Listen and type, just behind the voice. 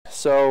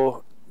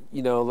So,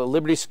 you know, the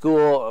Liberty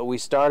School, we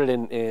started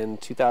in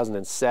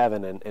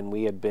 2007, and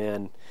we had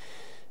been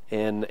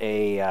in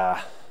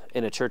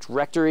a church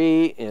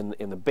rectory in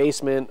the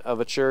basement of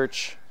a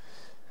church,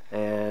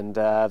 and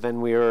then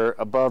we were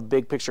above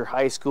Big Picture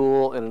High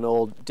School in an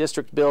old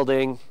district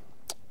building.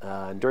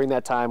 And during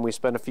that time, we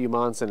spent a few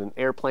months in an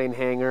airplane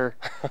hangar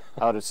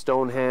out at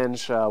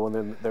Stonehenge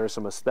when there were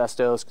some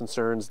asbestos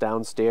concerns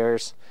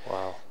downstairs.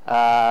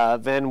 Wow.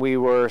 Then we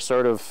were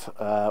sort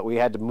of, we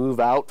had to move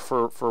out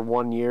for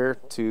 1 year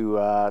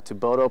to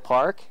Bodo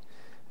Park,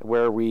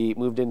 where we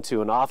moved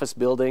into an office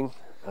building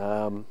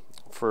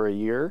for a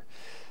year.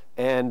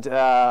 And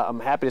I'm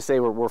happy to say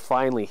we're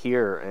finally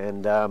here.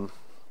 And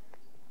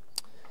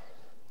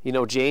you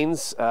know,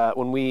 Jane's,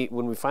 when we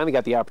finally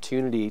got the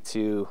opportunity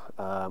to,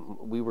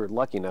 we were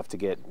lucky enough to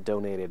get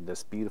donated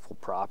this beautiful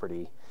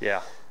property.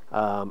 Yeah.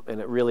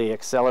 And it really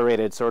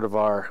accelerated sort of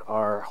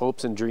our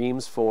hopes and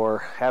dreams for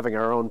having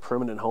our own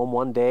permanent home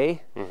one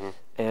day. Mm-hmm.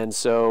 And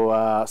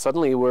so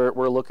suddenly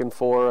we're looking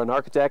for an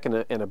architect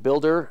and a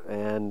builder,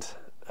 and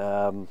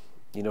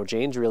you know,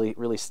 Jane's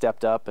really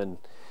stepped up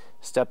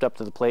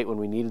to the plate when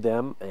we needed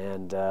them.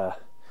 And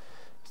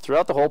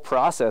throughout the whole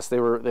process, they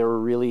were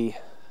really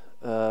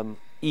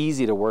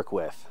easy to work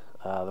with.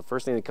 The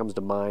first thing that comes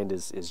to mind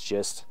is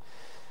just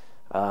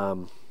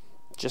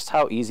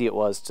how easy it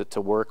was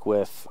to work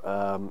with.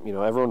 You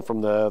know, everyone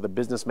from the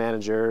business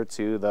manager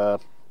to the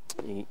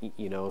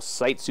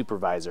site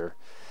supervisor.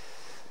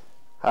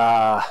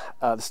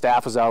 The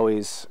staff was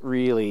always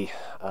really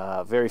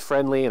very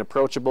friendly and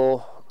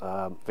approachable,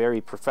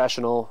 very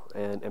professional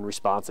and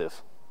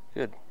responsive.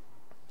 Good.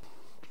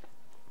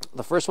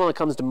 The first one that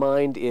comes to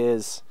mind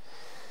is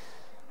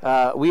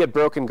we had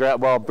broken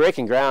ground. Well,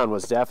 breaking ground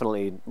was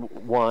definitely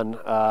one.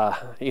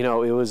 You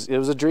know, it was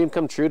a dream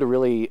come true to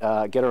really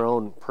get our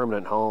own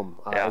permanent home.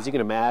 Yeah. As you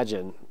can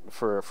imagine,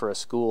 for a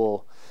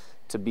school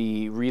to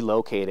be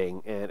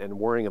relocating and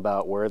worrying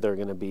about where they're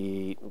going to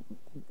be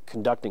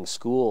conducting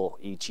school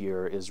each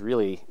year is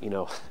really, you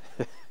know,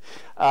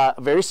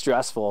 very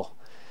stressful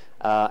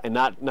and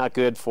not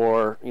good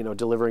for, you know,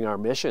 delivering our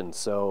mission.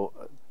 So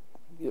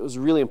it was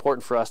really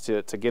important for us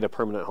to get a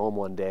permanent home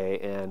one day,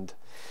 and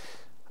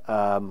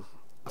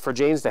for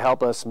James to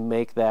help us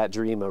make that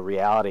dream a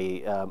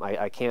reality.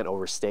 I can't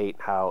overstate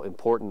how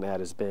important that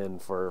has been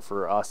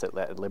for us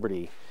at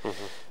Liberty.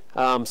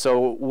 Mm-hmm.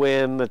 So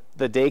when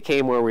the day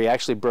came where we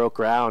actually broke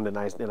ground, and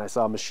I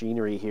saw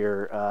machinery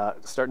here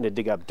starting to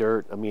dig up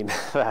dirt, I mean,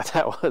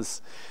 that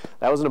was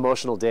an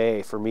emotional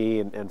day for me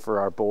and for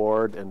our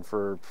board and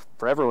for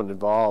everyone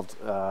involved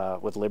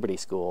with Liberty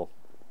School.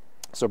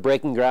 So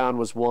breaking ground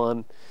was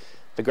one.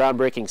 The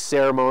groundbreaking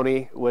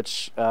ceremony,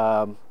 which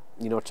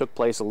you know, took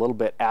place a little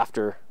bit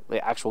after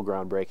the actual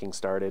groundbreaking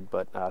started,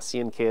 but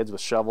seeing kids with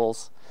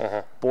shovels,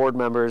 board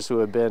members who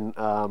had been,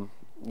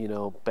 you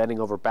know, bending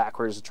over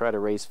backwards to try to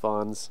raise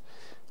funds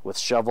with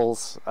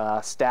shovels,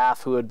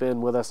 staff who had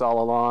been with us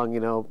all along, you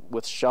know,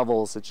 with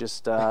shovels. It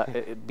just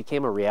it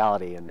became a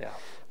reality, and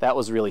that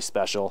was really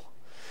special.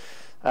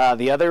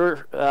 The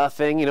other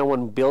thing, you know,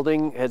 when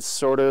building had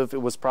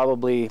it was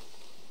probably,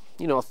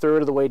 you know, a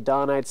third of the way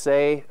done, I'd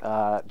say.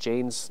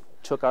 Jane's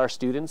took our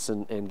students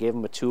and gave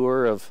them a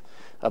tour of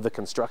the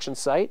construction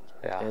site,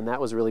 and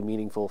that was really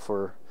meaningful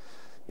for,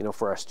 you know,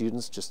 for our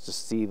students just to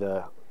see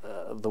the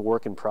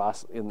work in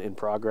progress,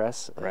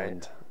 right.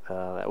 And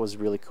that was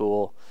really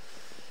cool.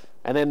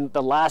 And then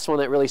the last one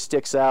that really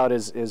sticks out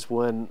is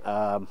when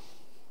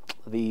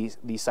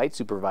the site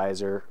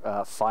supervisor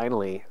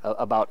finally,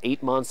 about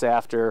 8 months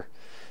after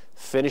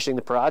finishing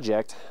the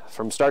project,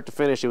 from start to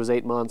finish, it was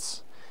 8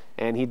 months.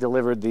 And he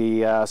delivered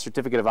the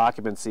certificate of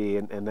occupancy,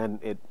 and then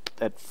it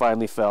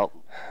finally felt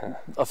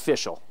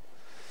official.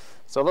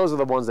 So those are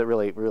the ones that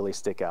really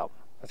stick out.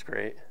 That's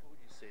great. What would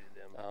you say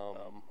to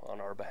them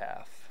on our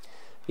behalf?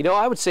 You know,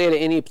 I would say to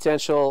any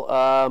potential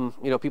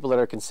you know, people that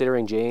are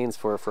considering Jane's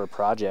for a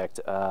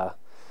project,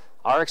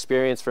 our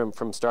experience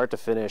from start to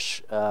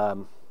finish,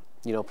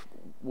 you know,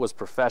 was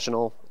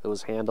professional. It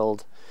was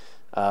handled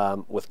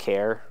with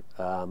care.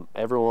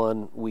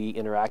 Everyone we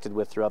interacted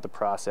with throughout the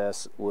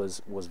process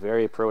was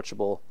very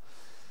approachable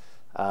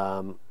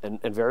and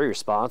very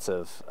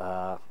responsive.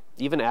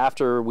 Even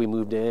after we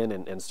moved in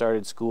and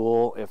started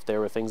school, if there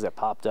were things that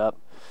popped up,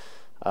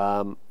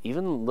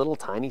 even little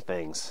tiny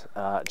things,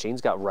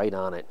 Jane's got right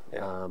on it.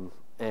 Yeah.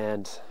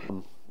 And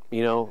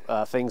you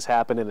know, things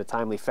happen in a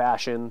timely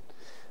fashion.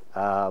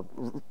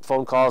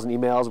 Phone calls and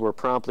emails were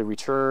promptly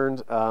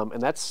returned,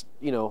 and that's,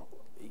 you know,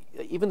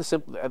 even the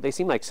simple, they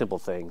seem like simple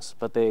things,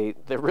 but they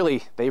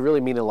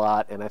really mean a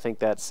lot, and I think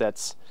that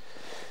sets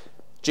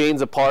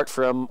Jane's apart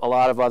from a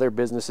lot of other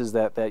businesses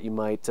that you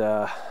might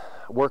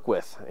work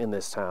with in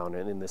this town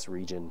and in this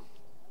region.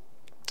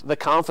 The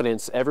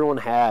confidence everyone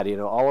had, you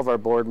know, all of our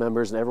board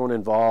members and everyone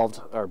involved,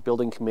 our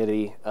building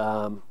committee,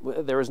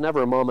 there was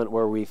never a moment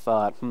where we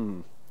thought,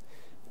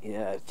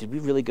 yeah, did we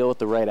really go with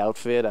the right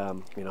outfit?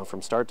 You know,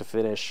 from start to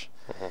finish.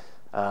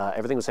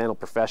 Everything was handled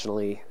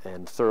professionally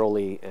and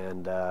thoroughly,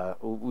 and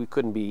we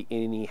couldn't be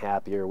any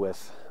happier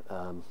with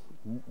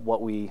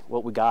what we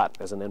got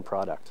as an end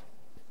product.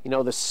 you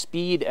know, the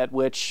speed at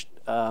which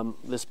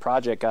this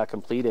project got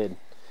completed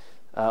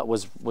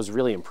was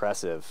really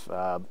impressive.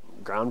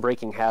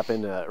 Groundbreaking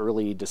happened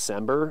early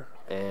December,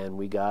 and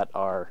we got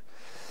our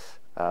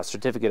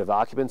certificate of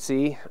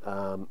occupancy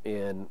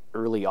in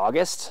early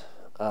August,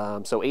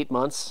 so 8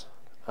 months,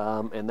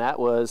 and that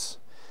was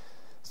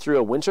through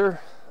a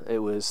winter. It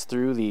was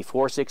through the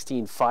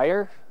 416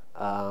 fire.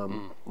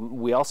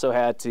 We also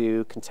had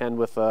to contend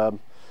with a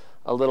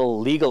little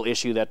legal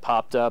issue that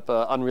popped up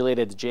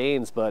unrelated to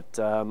Jane's, but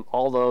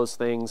all those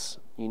things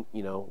you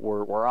know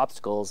were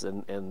obstacles,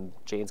 and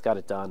Jane's got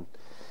it done,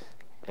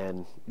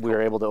 and we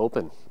were able to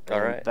open.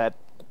 All right. That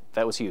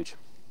was huge.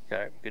 All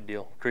right, good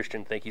deal.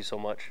 Christian, thank you so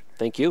much.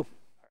 Thank you.